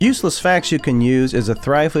Useless Facts You Can Use is a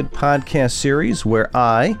Thrivehood podcast series where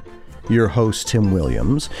I, your host Tim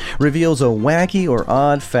Williams, reveals a wacky or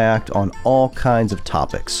odd fact on all kinds of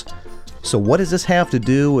topics. So what does this have to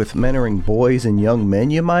do with mentoring boys and young men,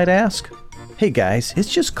 you might ask? Hey guys,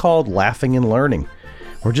 it's just called laughing and learning.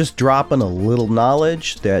 We're just dropping a little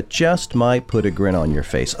knowledge that just might put a grin on your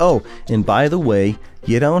face. Oh, and by the way,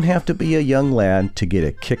 you don't have to be a young lad to get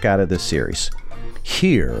a kick out of this series.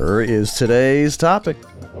 Here is today's topic.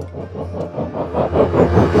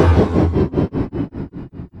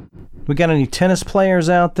 We got any tennis players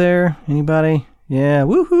out there? Anybody? Yeah,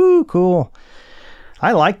 woohoo, cool.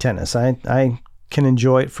 I like tennis. I can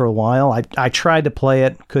enjoy it for a while. I tried to play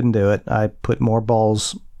it, couldn't do it. I put more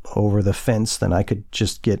balls over the fence than I could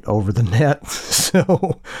just get over the net.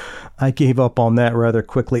 So I gave up on that rather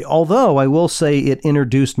quickly. Although I will say it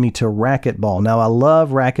introduced me to racquetball. Now I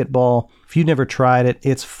love racquetball. If you've never tried it,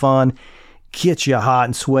 it's fun. Gets you hot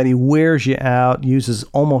and sweaty, wears you out, uses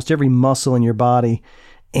almost every muscle in your body,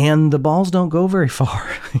 and the balls don't go very far.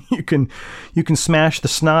 You can smash the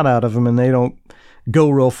snot out of them, and they don't go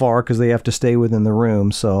real far because they have to stay within the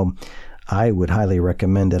room. So I would highly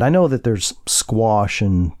recommend it. I know that there's squash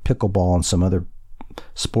and pickleball and some other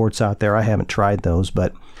sports out there. I haven't tried those,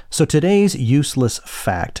 but so today's useless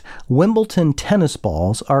fact: Wimbledon tennis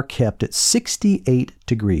balls are kept at 68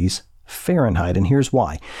 degrees Fahrenheit, and here's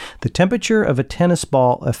why. The temperature of a tennis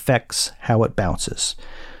ball affects how it bounces.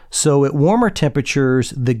 So at warmer temperatures,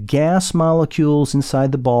 the gas molecules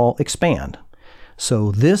inside the ball expand.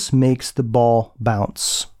 So this makes the ball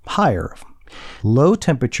bounce higher. Low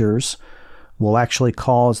temperatures will actually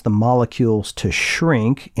cause the molecules to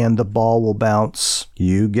shrink, and the ball will bounce,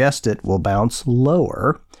 you guessed it, will bounce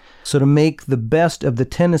lower. So to make the best of the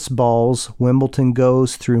tennis balls, Wimbledon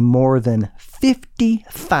goes through more than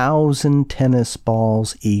 50,000 tennis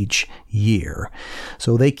balls each year.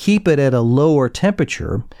 So they keep it at a lower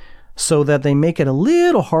temperature so that they make it a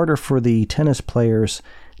little harder for the tennis players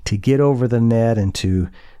to get over the net and to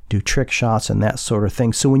do trick shots and that sort of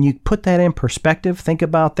thing. So when you put that in perspective, think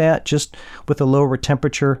about that just with a lower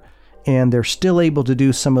temperature, and they're still able to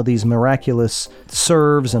do some of these miraculous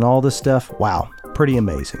serves and all this stuff. Wow, pretty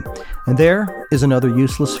amazing. And there is another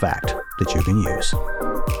useless fact that you can use.